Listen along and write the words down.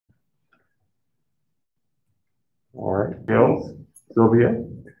All right, Kail, Sylvia,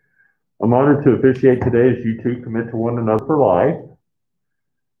 I'm honored to officiate today as you two commit to one another for life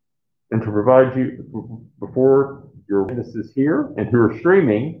and to provide you before your witnesses here and who are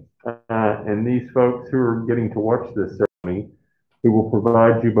streaming and these folks who are getting to watch this ceremony, who will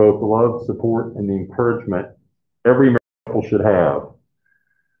provide you both the love, support, and the encouragement every married couple should have.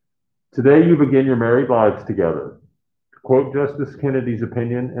 Today you begin your married lives together. To quote Justice Kennedy's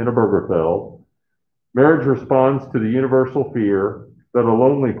opinion in Obergefell, marriage responds to the universal fear that a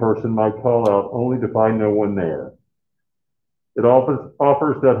lonely person might call out only to find no one there. It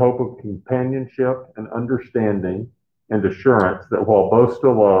offers that hope of companionship and understanding and assurance that while both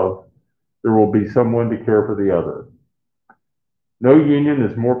still love, there will be someone to care for the other. No union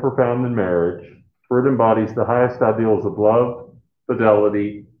is more profound than marriage, for it embodies the highest ideals of love,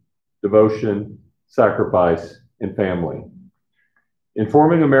 fidelity, devotion, sacrifice, and family. In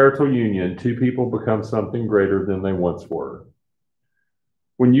forming a marital union, two people become something greater than they once were.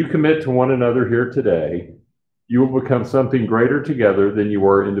 When you commit to one another here today, you will become something greater together than you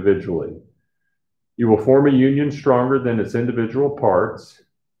were individually. You will form a union stronger than its individual parts.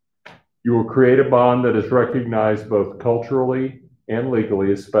 You will create a bond that is recognized both culturally and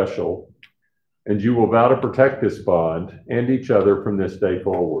legally as special, and you will vow to protect this bond and each other from this day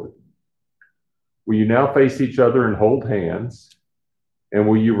forward. Will you now face each other and hold hands? And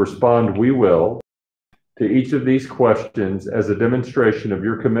will you respond, "We will," to each of these questions as a demonstration of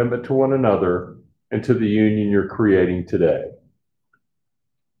your commitment to one another and to the union you're creating today?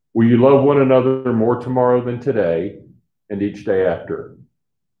 Will you love one another more tomorrow than today and each day after?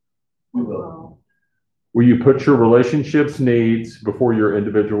 We will. Will you put your relationship's needs before your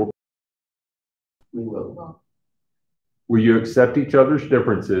individual? We will. Will you accept each other's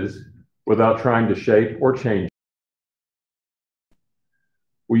differences without trying to shape or change?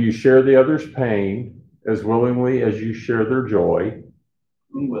 Will you share the other's pain as willingly as you share their joy?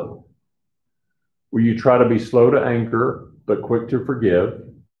 We will. Will you try to be slow to anger, but quick to forgive?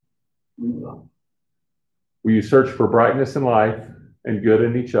 We will. Will you search for brightness in life and good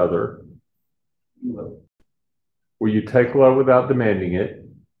in each other? We will. Will you take love without demanding it?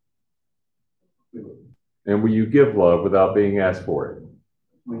 We will. And will you give love without being asked for it?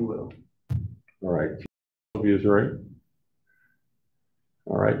 We will. All right. Sylvia's ring.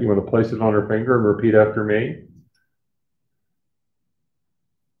 All right. You want to place it on her finger and repeat after me?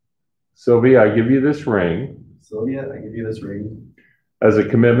 Sylvia, I give you this ring. Sylvia, I give you this ring. As a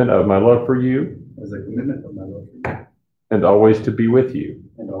commitment of my love for you. As a commitment of my love for you. And always to be with you.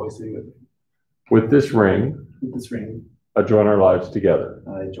 And always to be with you. With this ring. With this ring. I join our lives together.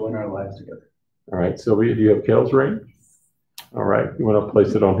 I join our lives together. All right. Sylvia, do you have Kail's ring? All right. You want to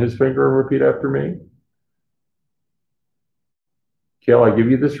place it on his finger and repeat after me? Kail, I give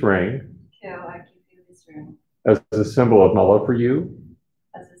you this ring. Kail, I give you this ring. As a symbol of my love for you.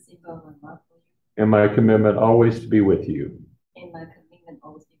 As a symbol of my love for you. And my commitment always to be with you. And my commitment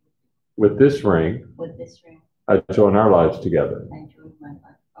always to be with you. With this ring. With this ring. I join our lives together. I join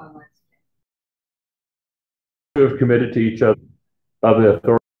our lives together. You have committed to each other by the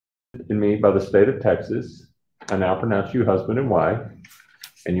authority in me by the state of Texas. I now pronounce you husband and wife,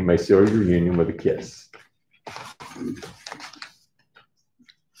 and you may seal your union with a kiss.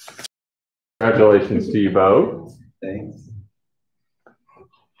 Congratulations to you both. Thanks.